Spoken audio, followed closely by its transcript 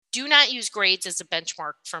do not use grades as a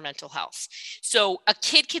benchmark for mental health. So a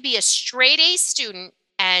kid could be a straight A student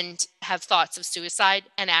and have thoughts of suicide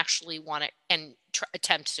and actually want to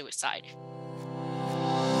attempt suicide.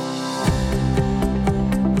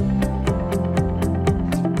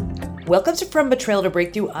 Welcome to From Betrayal to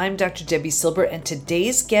Breakthrough. I'm Dr. Debbie Silber, and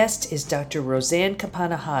today's guest is Dr. Roseanne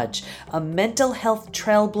Campana-Hodge, a mental health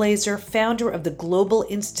trailblazer, founder of the Global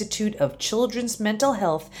Institute of Children's Mental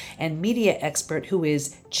Health, and media expert who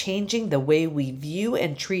is changing the way we view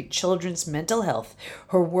and treat children's mental health.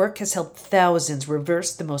 Her work has helped thousands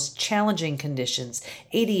reverse the most challenging conditions: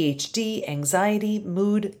 ADHD, anxiety,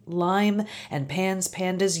 mood, Lyme, and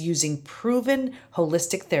PANS-PANDAS using proven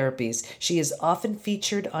holistic therapies. She is often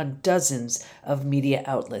featured on dozens of media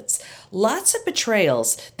outlets. Lots of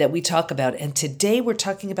betrayals that we talk about, and today we're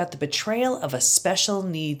talking about the betrayal of a special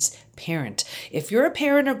needs parent. If you're a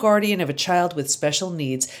parent or guardian of a child with special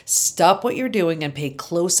needs, stop what you're doing and pay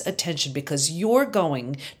close attention because you're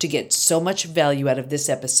going to get so much value out of this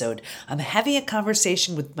episode. I'm having a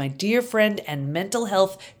conversation with my dear friend and mental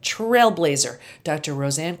health trailblazer, Dr.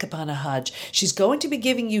 Roseanne Campana-Hodge. She's going to be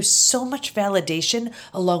giving you so much validation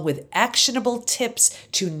along with actionable tips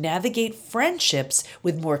to navigate friendships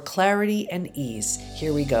with more clarity and ease.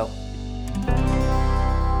 Here we go.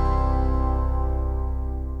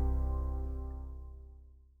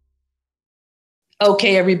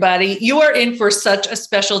 Okay, everybody, you are in for such a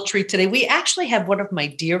special treat today. We actually have one of my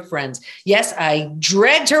dear friends. Yes, I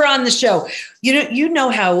dragged her on the show. You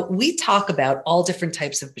know how we talk about all different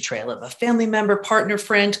types of betrayal of a family member, partner,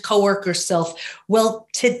 friend, coworker, self. Well,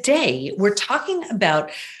 today we're talking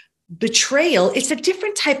about betrayal. It's a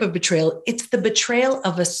different type of betrayal. It's the betrayal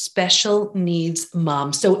of a special needs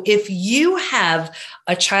mom. So if you have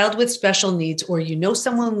a child with special needs, or you know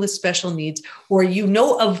someone with special needs, or you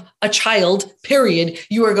know of a child, period,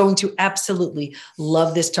 you are going to absolutely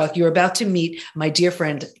love this talk. You're about to meet my dear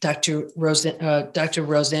friend, Dr.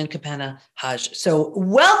 Roseanne Campana-Hodge. So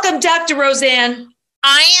welcome, Dr. Roseanne.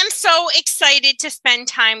 I am so excited to spend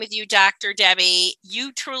time with you, Dr. Debbie.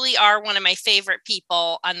 You truly are one of my favorite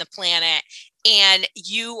people on the planet, and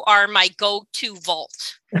you are my go-to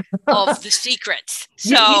vault of the secrets.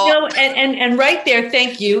 So, and right there,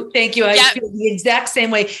 thank you. I feel the exact same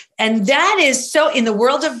way. And that is so in the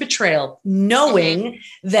world of betrayal, knowing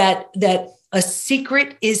that a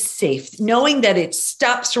secret is safe, knowing that it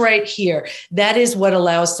stops right here. That is what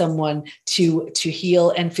allows someone to heal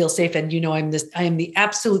and feel safe. And I am the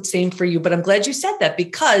absolute same for you, but I'm glad you said that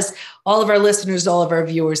because all of our listeners, all of our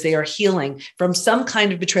viewers, they are healing from some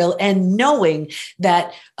kind of betrayal and knowing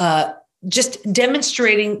that, just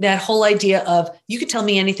demonstrating that whole idea of you could tell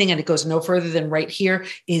me anything and it goes no further than right here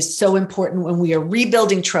is so important when we are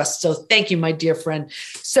rebuilding trust. So thank you, my dear friend.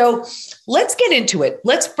 So let's get into it.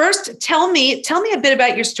 Let's first tell me a bit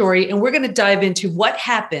about your story, and we're going to dive into what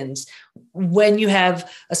happens when you have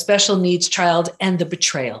a special needs child and the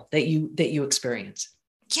betrayal that you experience.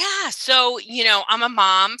 Yeah. So, I'm a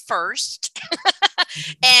mom first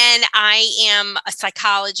and I am a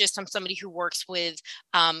psychologist. I'm somebody who works with,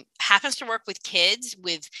 happens to work with kids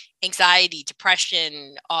with anxiety,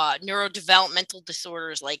 depression, neurodevelopmental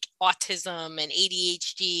disorders like autism and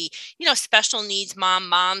ADHD, special needs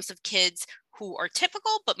moms of kids who are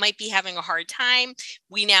typical, but might be having a hard time.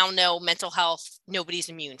 We now know mental health, nobody's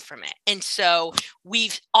immune from it. And so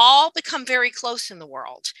we've all become very close in the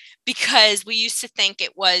world because we used to think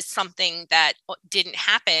it was something that didn't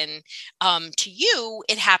happen to you,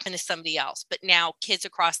 it happened to somebody else. But now kids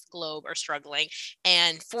across the globe are struggling,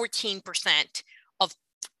 and 14% of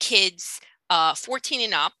kids 14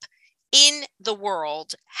 and up in the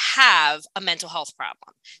world have a mental health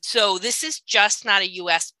problem. So this is just not a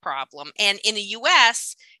US problem. And in the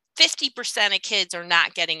US, 50% of kids are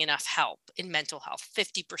not getting enough help in mental health,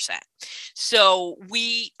 50%. So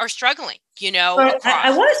we are struggling,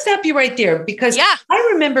 I want to stop you right there because I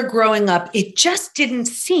remember growing up, it just didn't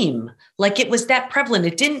seem like it was that prevalent.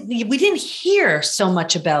 We didn't hear so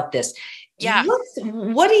much about this. Yeah.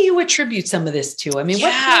 What do you attribute some of this to? I mean,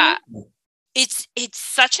 It's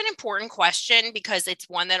such an important question because it's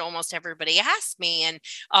one that almost everybody asks me.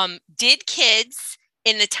 And did kids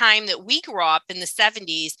in the time that we grew up in the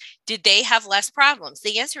 70s, did they have less problems?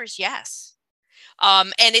 The answer is yes.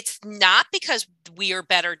 And it's not because we are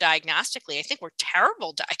better diagnostically. I think we're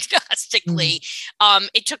terrible diagnostically.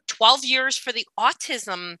 It took 12 years for the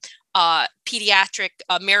autism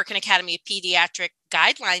American Academy of Pediatric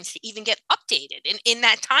guidelines to even get updated. And in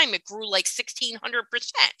that time, it grew like 1,600%.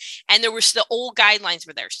 And there was the old guidelines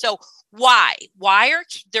were there. So why are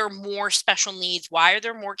there more special needs? Why are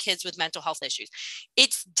there more kids with mental health issues?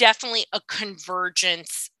 It's definitely a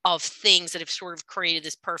convergence of things that have sort of created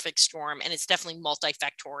this perfect storm. And it's definitely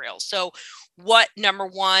multifactorial. So number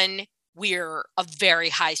one, we're a very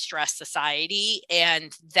high stress society,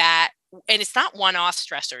 and it's not one-off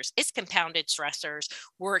stressors, it's compounded stressors.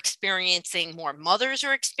 We're experiencing more mothers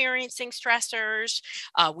are experiencing stressors.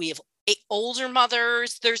 We have older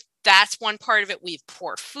mothers. That's one part of it. We have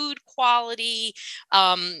poor food quality.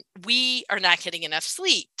 We are not getting enough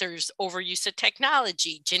sleep. There's overuse of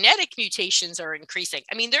technology. Genetic mutations are increasing.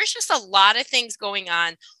 I mean, there's just a lot of things going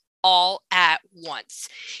on all at once.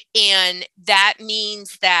 And that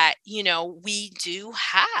means that, we do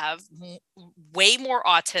have way more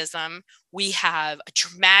autism. We have a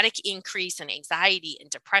dramatic increase in anxiety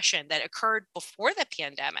and depression that occurred before the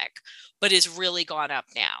pandemic, but has really gone up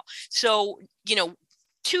now. So,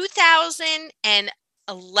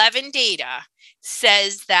 2011 data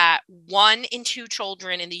says that 1 in 2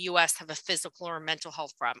 children in the US have a physical or mental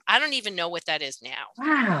health problem. I don't even know what that is now.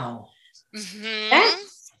 Wow. Mm-hmm.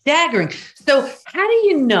 That's staggering. So how do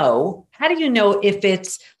you know if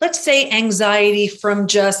it's, let's say, anxiety from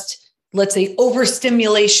just, let's say,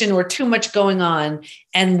 overstimulation or too much going on,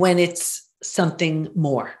 and when it's something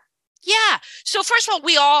more? Yeah. So first of all,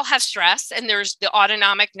 we all have stress, and there's the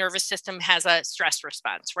autonomic nervous system has a stress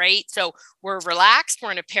response, right? So we're relaxed,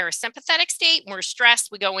 we're in a parasympathetic state, we're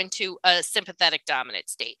stressed, we go into a sympathetic dominant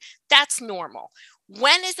state. That's normal.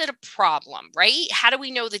 When is it a problem, right? How do we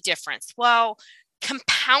know the difference? Well,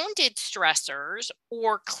 compounded stressors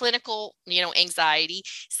or clinical, anxiety,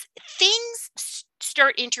 things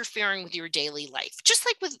start interfering with your daily life, just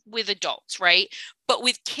like with adults, right? But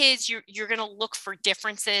with kids, you're going to look for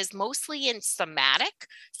differences, mostly in somatic.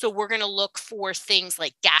 So we're going to look for things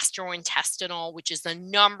like gastrointestinal, which is the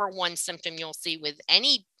number one symptom you'll see with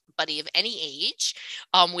anybody of any age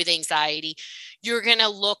with anxiety. You're going to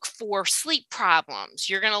look for sleep problems.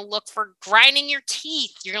 You're going to look for grinding your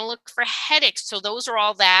teeth. You're going to look for headaches. So those are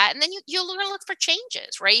all that. And then you're going to look for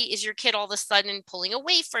changes, right? Is your kid all of a sudden pulling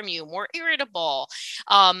away from you, more irritable?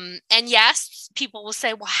 And yes, people will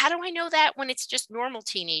say, well, how do I know that when it's just normal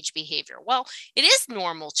teenage behavior? Well, it is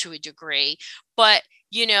normal to a degree, but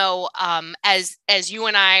as you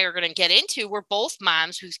and I are going to get into, we're both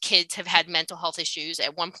moms whose kids have had mental health issues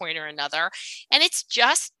at one point or another. And it's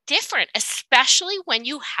just different, especially when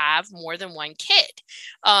you have more than one kid.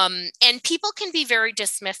 And people can be very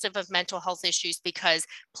dismissive of mental health issues because,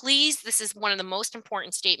 please, this is one of the most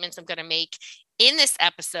important statements I'm going to make in this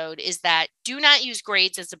episode, is that do not use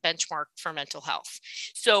grades as a benchmark for mental health.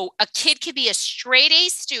 So a kid could be a straight A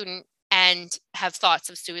student and have thoughts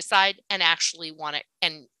of suicide and actually want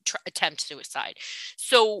to attempt suicide.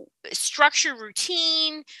 So structure,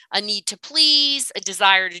 routine, a need to please, a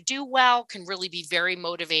desire to do well can really be very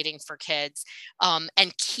motivating for kids,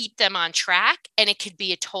 and keep them on track. And it could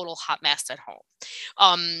be a total hot mess at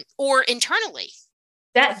home or internally.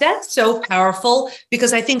 That's so powerful,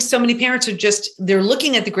 because I think so many parents are they're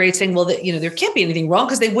looking at the grades saying, well, there can't be anything wrong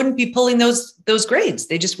because they wouldn't be pulling those grades.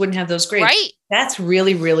 They just wouldn't have those grades. Right. That's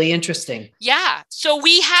really, really interesting. Yeah. So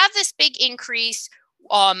we have this big increase.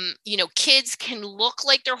 Kids can look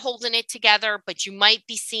like they're holding it together, but you might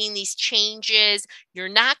be seeing these changes. You're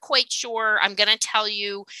not quite sure. I'm going to tell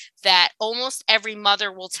you that almost every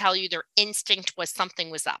mother will tell you their instinct was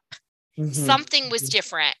something was up. Mm-hmm. Something was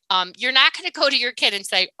different. You're not going to go to your kid and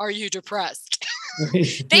say, are you depressed? They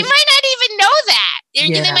might not even know that.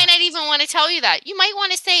 Yeah. They might not even want to tell you that. You might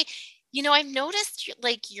want to say, I've noticed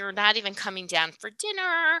like you're not even coming down for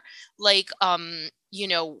dinner. Like,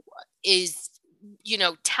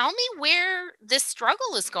 tell me where this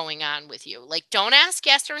struggle is going on with you. Like, don't ask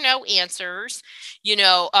yes or no answers,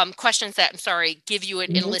 questions that, give you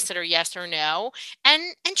an illicit or yes or no,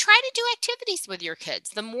 and try to do activities with your kids.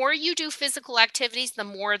 The more you do physical activities, the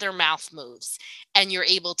more their mouth moves and you're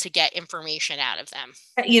able to get information out of them.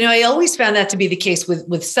 I always found that to be the case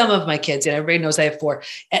with some of my kids, and everybody knows I have 4.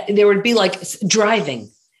 There would be like driving.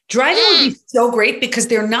 Driving would be so great because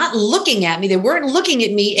they're not looking at me. They weren't looking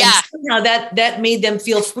at me. Yeah. And somehow that made them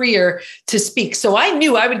feel freer to speak. So I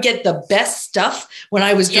knew I would get the best stuff when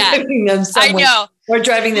I was driving them somewhere. I know. Or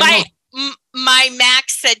driving them home. My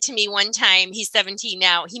Max said to me one time, he's 17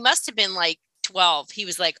 now. He must have been like 12. He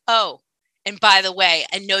was like, oh, and by the way,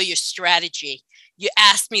 I know your strategy. you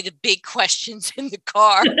ask me the big questions in the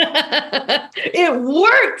car. It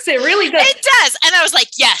works. It really does. It does. And I was like,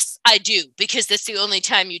 yes, I do, because that's the only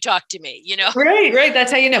time you talk to me, Right.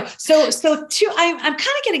 That's how you know. So I'm kind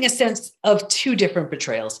of getting a sense of two different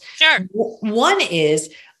betrayals. Sure. One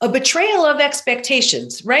is a betrayal of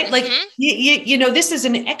expectations, right? Like, this is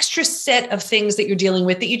an extra set of things that you're dealing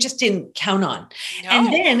with that you just didn't count on. No.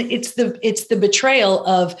 And then it's the betrayal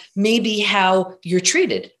of maybe how you're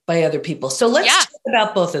treated by other people. So let's talk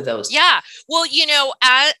about both of those. Yeah. Well,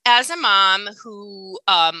 as a mom who,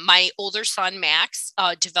 my older son, Max,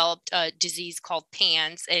 developed a disease called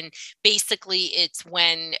PANS. And basically it's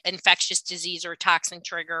when infectious disease or toxin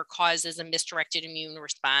trigger causes a misdirected immune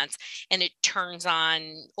response, and it turns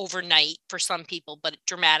on overnight for some people, but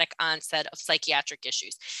dramatic onset of psychiatric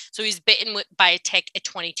issues. So he's bitten by a tick at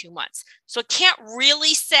 22 months. So I can't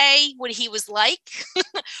really say what he was like,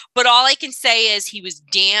 but all I can say is he was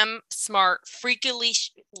damn smart, freakily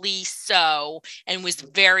so, and was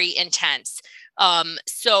very intense.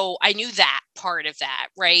 So I knew that part of that,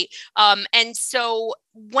 right? And so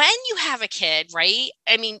when you have a kid, right?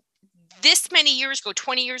 I mean, this many years ago,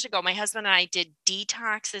 20 years ago, my husband and I did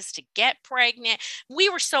detoxes to get pregnant. We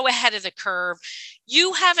were so ahead of the curve.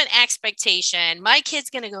 You have an expectation. My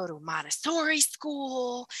kid's going to go to Montessori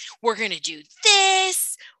school. We're going to do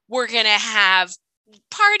this. We're going to have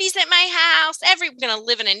parties at my house. We're going to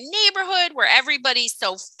live in a neighborhood where everybody's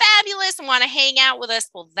so fabulous and want to hang out with us.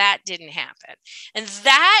 Well, that didn't happen. And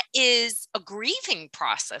that is a grieving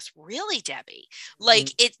process, really, Debbie.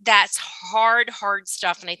 Like that's hard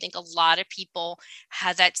stuff. And I think a lot of people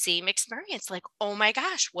have that same experience. Like, oh my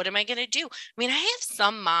gosh, what am I going to do? I mean, I have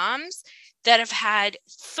some moms that have had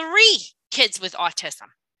 3 kids with autism,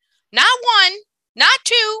 not 1, not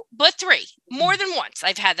 2, but 3, more than once.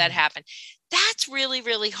 I've had that happen. That's really,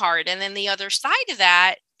 really hard. And then the other side of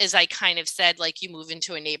that, as I kind of said, like you move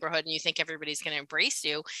into a neighborhood and you think everybody's going to embrace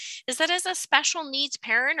you, is that as a special needs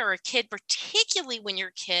parent or a kid, particularly when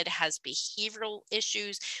your kid has behavioral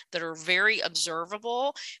issues that are very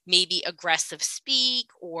observable, maybe aggressive speak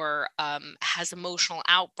or has emotional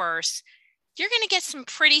outbursts, you're going to get some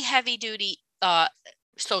pretty heavy duty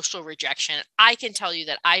social rejection. I can tell you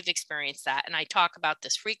that I've experienced that. And I talk about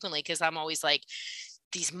this frequently because I'm always like,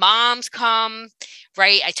 these moms come,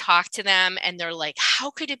 right? I talk to them and they're like,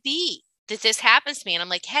 how could it be that this happens to me? And I'm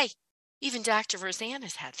like, hey, even Dr. Roseanne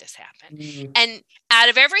has had this happen. And out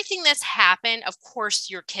of everything that's happened, of course,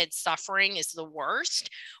 your kid's suffering is the worst,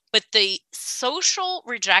 but the social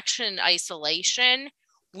rejection and isolation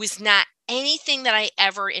was not anything that I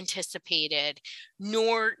ever anticipated,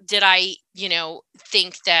 nor did I,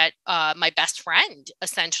 think that my best friend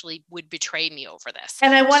essentially would betray me over this.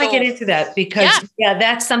 And I want to get into that because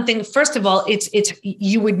that's something, first of all, it's,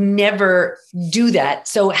 you would never do that.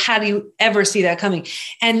 So how do you ever see that coming?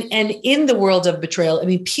 And in the world of betrayal, I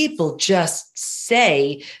mean, people just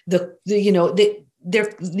say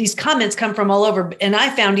these comments come from all over. And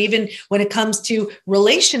I found even when it comes to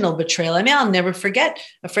relational betrayal, I mean, I'll never forget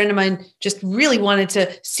a friend of mine just really wanted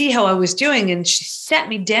to see how I was doing. And she sat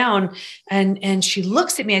me down and she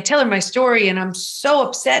looks at me, I tell her my story and I'm so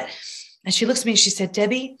upset. And she looks at me and she said,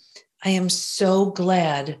 Debbie, I am so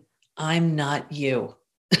glad I'm not you.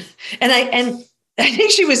 And I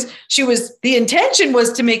think she was, the intention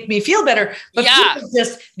was to make me feel better, but people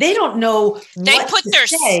they don't know. They put their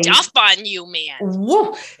stuff on you, man.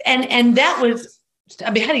 Whoa. And that was,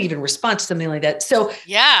 I mean, how do you even respond to something like that? So,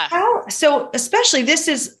 so especially this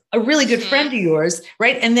is a really good friend of yours,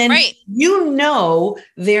 right? And then,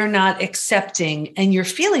 they're not accepting and you're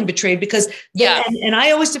feeling betrayed because, and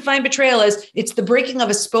I always define betrayal as it's the breaking of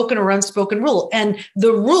a spoken or unspoken rule. And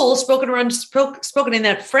the rule spoken or unspoken in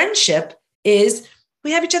that friendship is we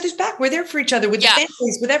have each other's back. We're there for each other with the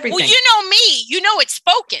families, with everything. Well, you know me, it's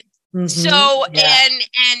spoken. So, and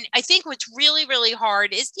I think what's really, really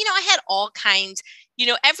hard is, I had all kinds,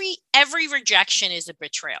 every rejection is a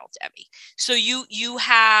betrayal, Debbie. So you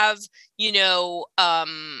have, people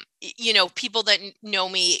that know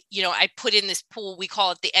me, I put in this pool, we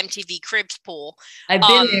call it the MTV Cribs pool. I've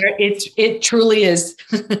been there. It truly is.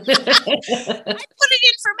 I put it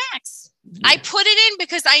in for Max. I put it in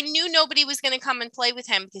because I knew nobody was going to come and play with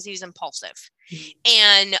him because he was impulsive.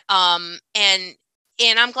 And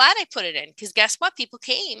And I'm glad I put it in, because guess what? People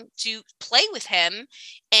came to play with him,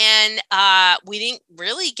 and we didn't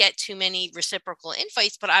really get too many reciprocal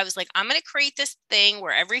invites, but I was like, I'm going to create this thing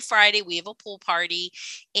where every Friday we have a pool party,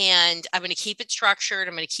 and I'm going to keep it structured.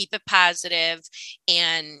 I'm going to keep it positive.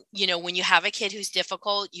 And, you know, when you have a kid who's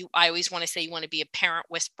difficult, I always want to say you want to be a parent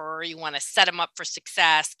whisperer. You want to set them up for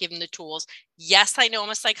success, give them the tools. Yes, I know I'm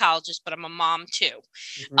a psychologist, but I'm a mom too.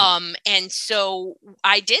 And so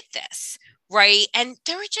I did this. Right. And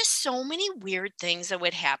there were just so many weird things that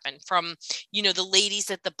would happen, from, you know, the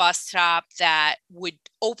ladies at the bus stop that would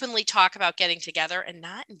openly talk about getting together and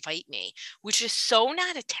not invite me, which is so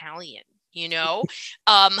not Italian, you know.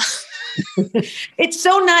 It's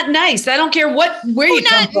so not nice. I don't care where you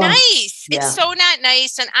come from. Nice. Yeah. It's so not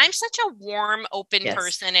nice. And I'm such a warm, open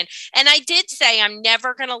person. And I did say, I'm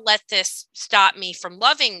never going to let this stop me from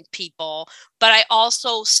loving people. But I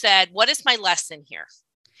also said, what is my lesson here?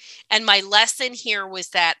 And my lesson here was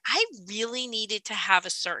that I really needed to have a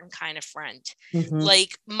certain kind of friend.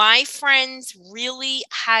 Like, my friends really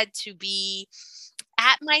had to be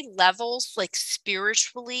at my levels, like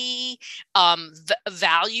spiritually,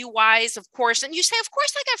 value wise, of course. And you say, of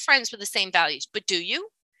course, I got friends with the same values, but do you?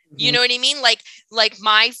 You know what I mean? Like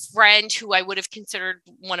my friend, who I would have considered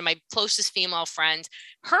one of my closest female friends,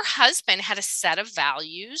 her husband had a set of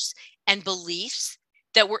values and beliefs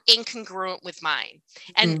that were incongruent with mine.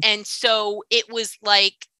 And so it was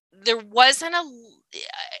like, there wasn't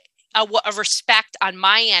a respect on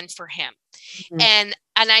my end for him. And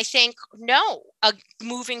I think, no,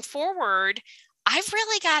 moving forward, I've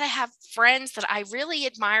really got to have friends that I really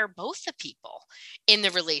admire both the people in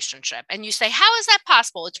the relationship. And you say, how is that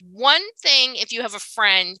possible? It's one thing if you have a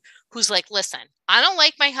friend who's like, listen, I don't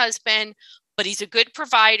like my husband, but he's a good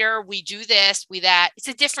provider. We do this, we that. It's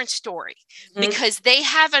a different story because they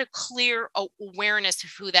have a clear awareness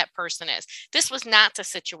of who that person is. This was not the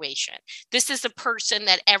situation. This is a person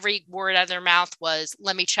that every word out of their mouth was,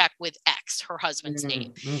 let me check with X, her husband's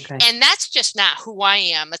name. Okay. And that's just not who I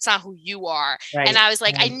am. That's not who you are. Right. And I was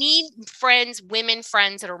like, I need friends, women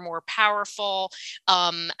friends that are more powerful.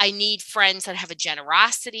 I need friends that have a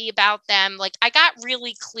generosity about them. Like, I got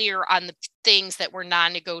really clear on the things that were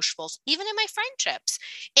non-negotiables, even in my friendships.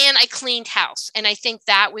 And I cleaned house. And I think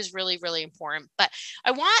that was really, really important. But I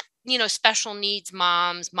want, special needs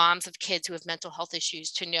moms of kids who have mental health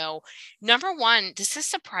issues to know, number one, this is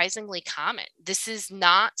surprisingly common. This is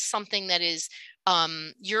not something that is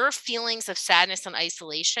your feelings of sadness and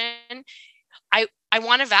isolation. I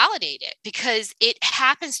want to validate it because it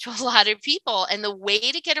happens to a lot of people. And the way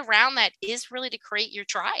to get around that is really to create your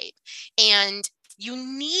tribe. And you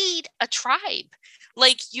need a tribe.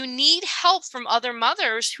 Like, you need help from other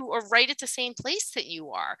mothers who are right at the same place that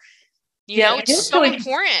you are. It's so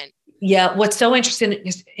important. Yeah. What's so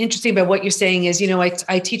interesting about what you're saying is,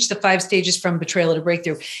 I teach the 5 stages from betrayal to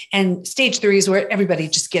breakthrough, and stage 3 is where everybody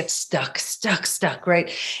just gets stuck,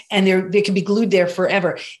 right? And they can be glued there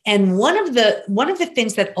forever. And one of the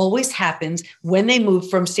things that always happens when they move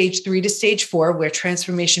from stage 3 to stage 4, where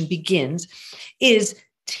transformation begins, is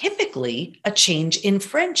typically a change in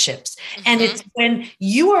friendships. And it's when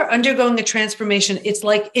you are undergoing a transformation,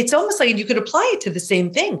 it's almost like you could apply it to the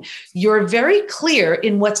same thing. You're very clear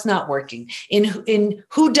in what's not working, in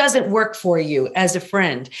who doesn't work for you as a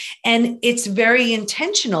friend. And it's very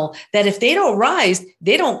intentional that if they don't rise,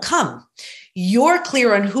 they don't come. You're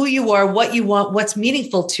clear on who you are, what you want, what's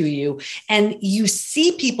meaningful to you. And you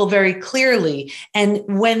see people very clearly. And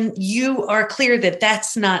when you are clear that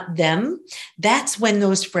that's not them, that's when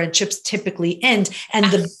those friendships typically end. And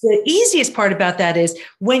the easiest part about that is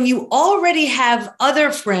when you already have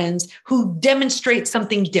other friends who demonstrate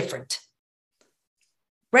something different.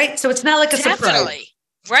 Right? So it's not like a surprise.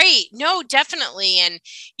 Right. No, definitely. And,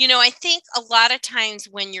 I think a lot of times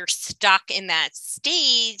when you're stuck in that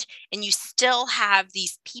stage and you still have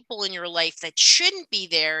these people in your life that shouldn't be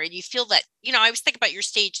there, and you feel that, I always think about your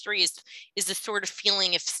stage 3 is the sort of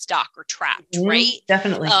feeling of stuck or trapped, right?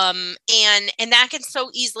 Definitely. And that can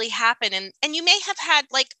so easily happen. And you may have had,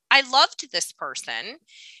 like, I loved this person,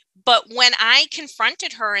 but when I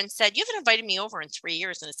confronted her and said, you haven't invited me over in 3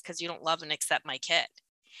 years, and it's because you don't love and accept my kid.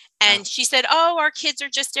 And she said, oh, our kids are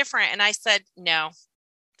just different. And I said, no,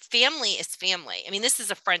 family is family. I mean, this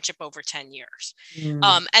is a friendship over 10 years.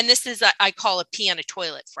 And this is, I call a pee on a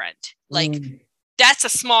toilet friend. Like, that's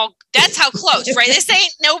how close, right? This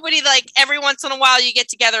ain't nobody, like, every once in a while you get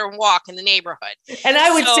together and walk in the neighborhood. And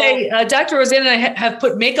I would say, Dr. Roseanne and I have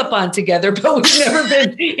put makeup on together, but we've never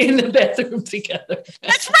been in the bathroom together.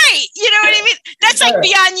 That's right. You know what I mean? That's like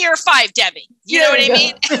beyond year 5, Debbie. You know what I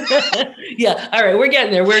mean? Yeah. All right. We're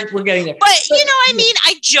getting there. We're getting there. But you know, I mean,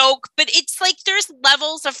 I joke, but it's like there's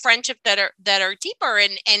levels of friendship that are deeper,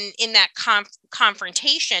 and in that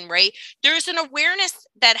confrontation, right? There's an awareness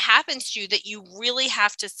that happens to you that you really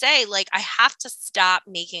have to say, like, I have to stop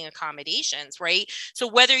making accommodations, right? So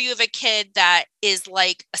whether you have a kid that is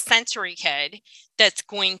like a sensory kid that's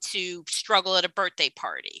going to struggle at a birthday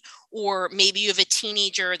party, or maybe you have a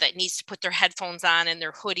teenager that needs to put their headphones on and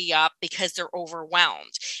their hoodie up because they're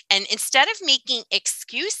overwhelmed. And instead of making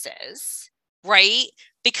excuses, right?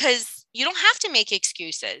 Because you don't have to make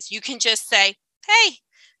excuses. You can just say, hey,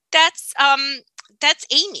 that's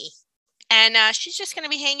Amy. And she's just going to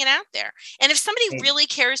be hanging out there. And if somebody really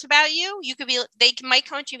cares about you, they might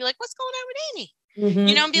come to you and be like, what's going on with Amy?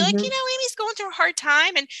 You know, and be like, you know, Amy's going through a hard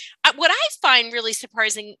time. And what I find really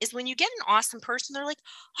surprising is when you get an awesome person, they're like,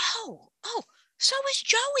 oh, so is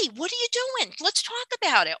Joey. What are you doing? Let's talk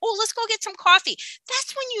about it. Oh, let's go get some coffee.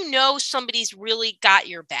 That's when you know somebody's really got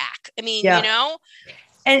your back. I mean, you know.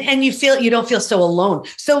 And you don't feel so alone.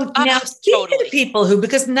 So now speak to the people who,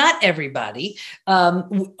 because not everybody,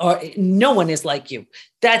 or no one is like you.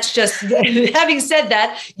 That's just, having said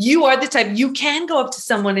that, you are the type, you can go up to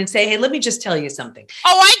someone and say, hey, let me just tell you something.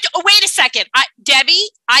 Wait a second. Debbie,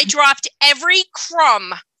 I dropped every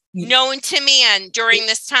crumb known to man during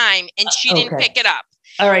this time, and she didn't pick it up.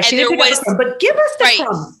 All right. She didn't pick up the crumb, but give us the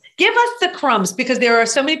crumbs. Give us the crumbs, because there are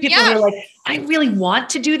so many people who are like, I really want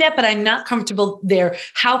to do that, but I'm not comfortable there.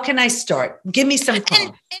 How can I start? Give me some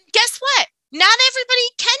crumbs. And guess what? Not everybody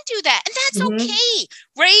can do that. And that's okay,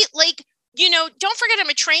 right? Like, you know, don't forget I'm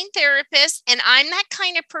a trained therapist, and I'm that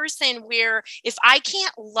kind of person where if I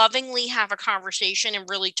can't lovingly have a conversation and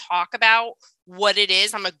really talk about what it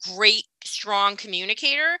is, I'm a great, strong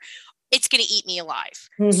communicator, it's going to eat me alive.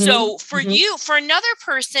 So for you, for another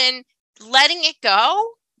person, letting it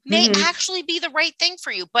go may actually be the right thing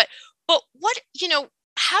for you. But what, you know,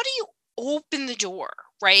 how do you open the door,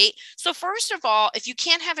 right? So first of all, if you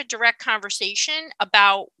can't have a direct conversation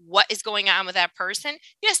about what is going on with that person,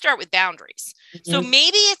 you gotta start with boundaries. So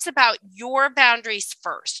maybe it's about your boundaries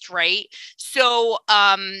first, right? So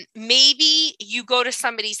maybe you go to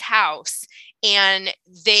somebody's house and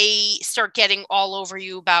they start getting all over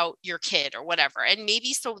you about your kid or whatever. And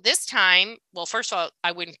maybe so this time, well, first of all,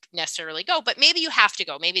 I wouldn't necessarily go, but maybe you have to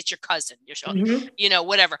go. Maybe it's your cousin, your you know,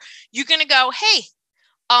 whatever. You're going to go, hey,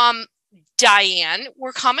 Diane,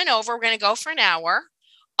 we're coming over. We're going to go for an hour.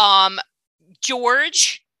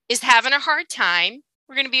 George is having a hard time.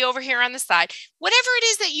 We're going to be over here on the side. Whatever it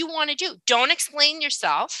is that you want to do, don't explain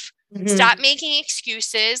yourself. Stop making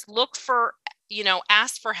excuses. Look for, you know,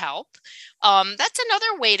 ask for help. That's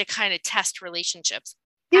another way to kind of test relationships.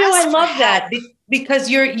 You know, I love that because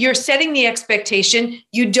you're setting the expectation.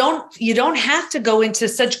 You don't have to go into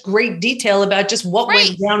such great detail about just what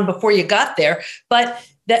went down before you got there, but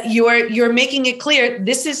that you're making it clear.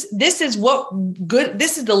 This is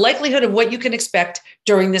the likelihood of what you can expect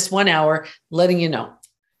during this 1 hour, letting you know.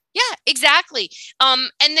 Yeah, exactly.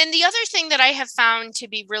 And then the other thing that I have found to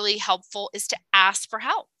be really helpful is to ask for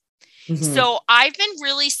help. So I've been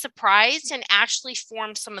really surprised and actually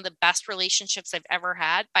formed some of the best relationships I've ever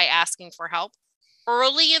had by asking for help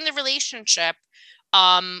early in the relationship,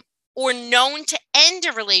 or known to end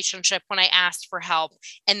a relationship when I asked for help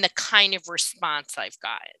and the kind of response I've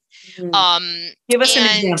gotten. Give us an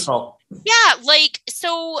example. Yeah, like,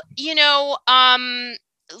 so, you know,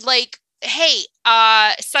 like, hey,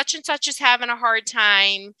 such and such is having a hard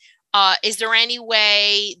time. Is there any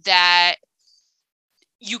way that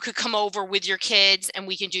you could come over with your kids and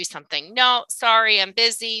we can do something? No, sorry, I'm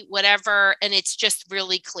busy, whatever. And it's just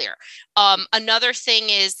really clear. Another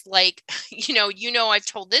thing is like, you know, I've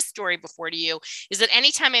told this story before to you, is that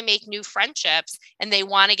anytime I make new friendships and they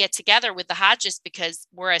want to get together with the Hodges because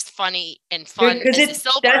we're as funny and fun as the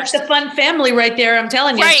Silvers. That's the fun family right there, I'm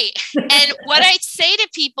telling you. Right. And what I say to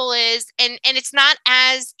people is, and it's not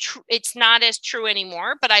as true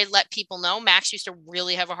anymore, but I let people know, Max used to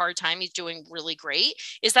really have a hard time. He's doing really great.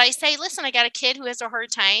 Is I say, listen, I got a kid who has a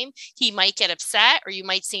hard time. He might get upset, or you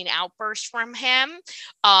might see an outburst from him.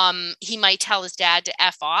 He might tell his dad to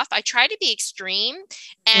F off. I try to be extreme,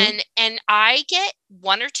 and I get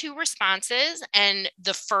 1 or 2 responses, and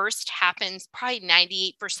the first happens probably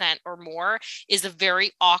 98% or more is a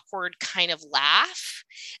very awkward kind of laugh.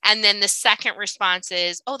 And then the second response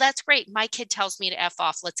is, oh, that's great. My kid tells me to F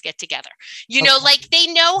off. Let's get together. You know, like they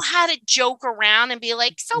know how to joke around and be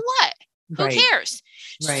like, so what? Who cares?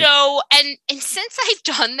 Right. So, and since I've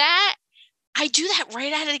done that, I do that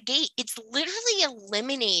right out of the gate. It's literally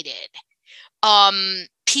eliminated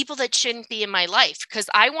people that shouldn't be in my life, because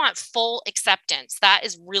I want full acceptance. That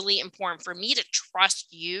is really important for me to trust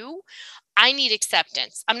you. I need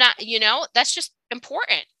acceptance. I'm not, that's just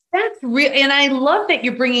important. That's real. And I love that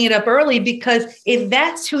you're bringing it up early, because if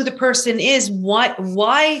that's who the person is,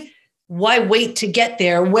 why wait to get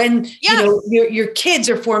there when, Yeah. your kids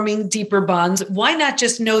are forming deeper bonds? Why not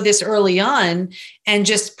just know this early on and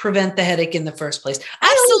just prevent the headache in the first place? I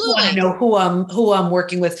always want to know who I'm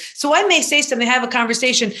working with. So I may say something, have a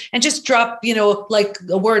conversation, and just drop, like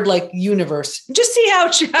a word like universe, just see how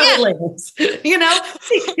it lands, see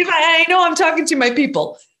if I know I'm talking to my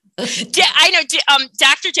people. I know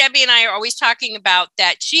Dr. Debbie and I are always talking about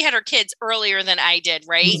that. She had her kids earlier than I did,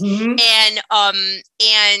 right? Mm-hmm.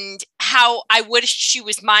 And how I wish she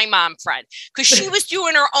was my mom friend, because she was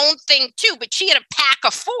doing her own thing too, but she had a pack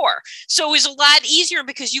of 4. So it was a lot easier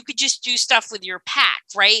because you could just do stuff with your pack,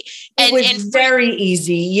 right? It was very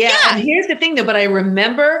easy. Yeah. And here's the thing though, but I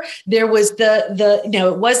remember there was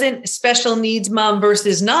it wasn't special needs mom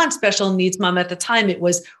versus non-special needs mom at the time. It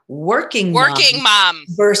was working mom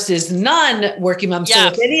versus non-working mom. Yeah.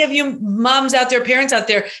 So if any of you moms out there, parents out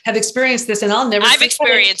there have experienced this, and I've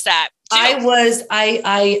experienced that too. I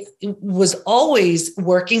was always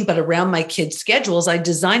working, but around my kids' schedules. I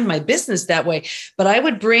designed my business that way. But I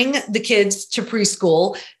would bring the kids to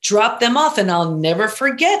preschool, drop them off, and I'll never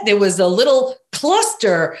forget, there was a little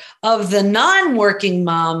cluster of the non-working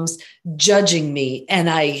moms judging me, and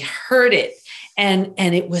I heard it. And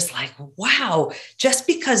it was like, wow, just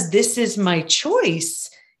because this is my choice,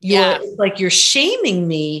 you're shaming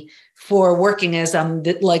me for working as I'm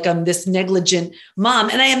this negligent mom.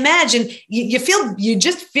 And I imagine you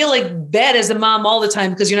just feel like bad as a mom all the time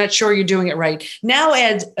because you're not sure you're doing it right. Now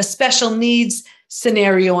add a special needs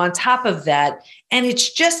scenario on top of that, and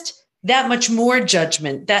it's just that much more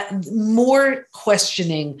judgment, that more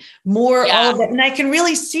questioning, more all of that. And I can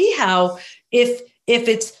really see how if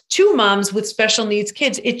it's 2 moms with special needs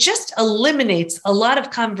kids, it just eliminates a lot of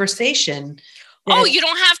conversation. You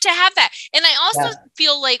don't have to have that. And I also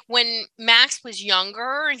feel like when Max was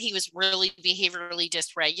younger and he was really behaviorally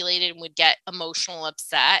dysregulated and would get emotional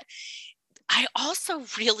upset, I also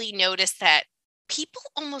really noticed that people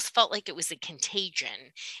almost felt like it was a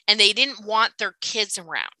contagion and they didn't want their kids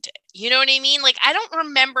around it. You know what I mean? Like, I don't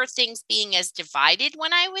remember things being as divided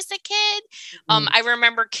when I was a kid. I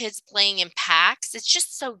remember kids playing in packs. It's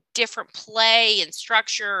just so different play and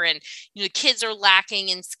structure, and, kids are lacking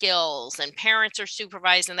in skills and parents are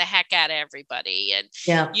supervising the heck out of everybody. And,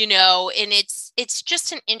 and it's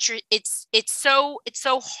just it's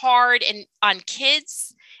so hard on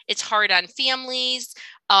kids. It's hard on families.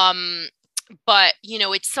 But,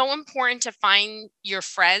 it's so important to find your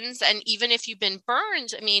friends. And even if you've been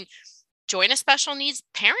burned, join a special needs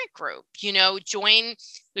parent group, join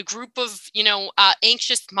the group of,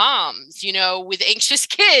 anxious moms, with anxious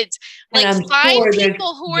kids, like find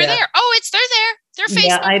people who are there. Oh, they're there. They're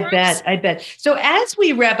Facebook groups. I bet. So as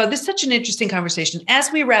we wrap up, this is such an interesting conversation.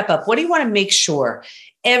 As we wrap up, what do you want to make sure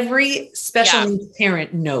every special needs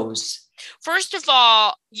parent knows? First of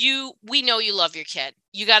all, we know you love your kid.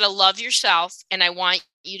 You got to love yourself. And I want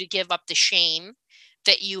you to give up the shame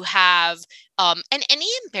that you have, and any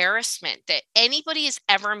embarrassment that anybody has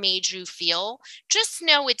ever made you feel. Just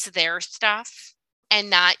know it's their stuff and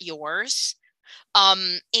not yours.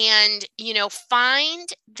 And, find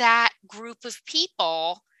that group of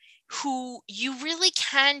people who you really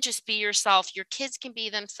can just be yourself. Your kids can be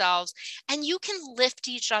themselves, and you can lift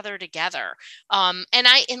each other together. And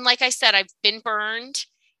like I said, I've been burned,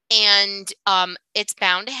 and it's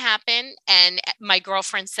bound to happen. And my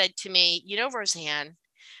girlfriend said to me, Roseanne,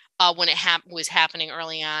 when it was happening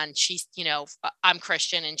early on, she's, I'm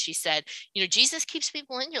Christian, and she said, Jesus keeps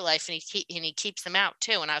people in your life, and he keeps them out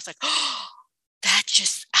too. And I was like, oh, that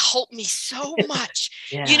just helped me so much.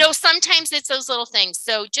 Sometimes it's those little things.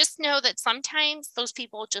 So just know that sometimes those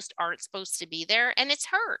people just aren't supposed to be there, and it's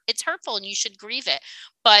hurtful, and you should grieve it.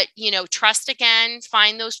 But, trust again,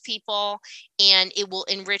 find those people, and it will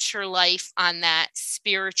enrich your life on that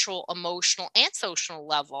spiritual, emotional, and social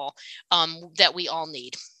level that we all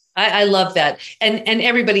need. I love that. And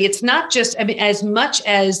everybody, it's not just, as much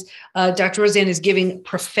as Dr. Roseanne is giving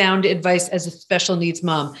profound advice as a special needs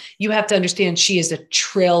mom, you have to understand she is a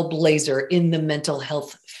trailblazer in the mental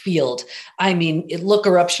health field. Look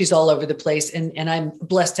her up. She's all over the place. And I'm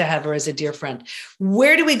blessed to have her as a dear friend.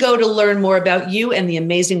 Where do we go to learn more about you and the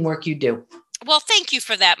amazing work you do? Well, thank you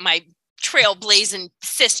for that, my trailblazing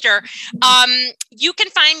sister. You can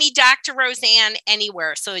find me, Dr. Roseanne,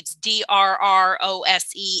 anywhere. So it's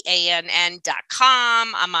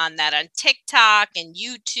DrRoseann.com. I'm on that on TikTok and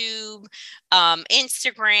YouTube,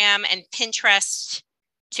 Instagram and Pinterest.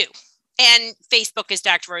 2. And Facebook is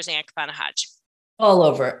Dr. Roseanne Campana-Hodge. All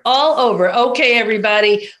over, all over. Okay,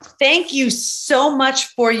 everybody. Thank you so much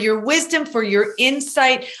for your wisdom, for your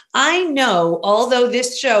insight. I know, although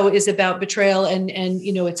this show is about betrayal and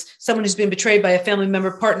it's someone who's been betrayed by a family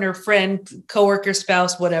member, partner, friend, coworker,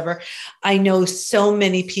 spouse, whatever. I know so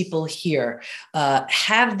many people here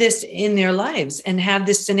have this in their lives and have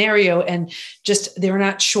this scenario, and just they're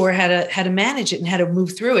not sure how to manage it and how to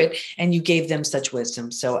move through it. And you gave them such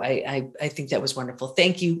wisdom. So I think that was wonderful.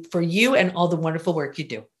 Thank you for you and all the wonderful work you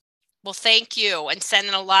do. Well, thank you, and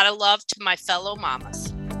sending a lot of love to my fellow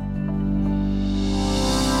mamas.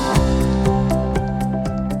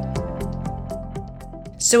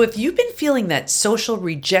 So if you've been feeling that social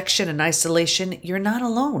rejection and isolation, you're not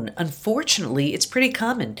alone. Unfortunately, it's pretty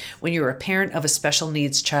common when you're a parent of a special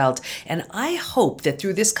needs child. And I hope that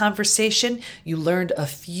through this conversation, you learned a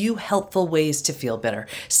few helpful ways to feel better.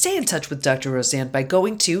 Stay in touch with Dr. Roseanne by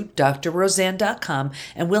going to drroseanne.com,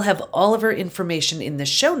 and we'll have all of her information in the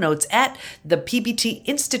show notes at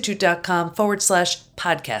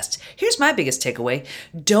thepbtinstitute.com/podcast. Here's my biggest takeaway.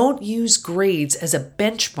 Don't use grades as a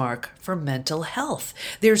benchmark for mental health.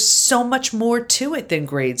 There's so much more to it than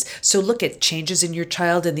grades. So look at changes in your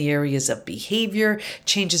child in the areas of behavior,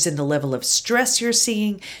 changes in the level of stress you're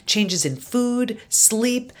seeing, changes in food,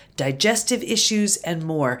 sleep, digestive issues, and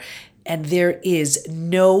more. And there is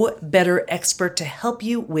no better expert to help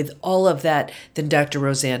you with all of that than Dr.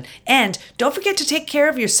 Roseanne. And don't forget to take care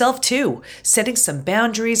of yourself too. Setting some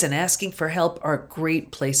boundaries and asking for help are great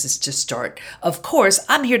places to start. Of course,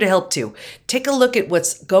 I'm here to help too. Take a look at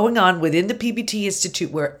what's going on within the PBT Institute,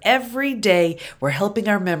 where every day we're helping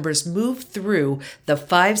our members move through the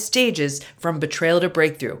 5 stages from betrayal to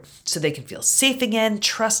breakthrough so they can feel safe again,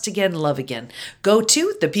 trust again, love again. Go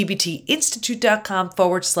to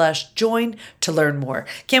thepbtinstitute.com/join to learn more.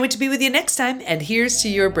 Can't wait to be with you next time, and here's to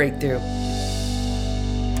your breakthrough.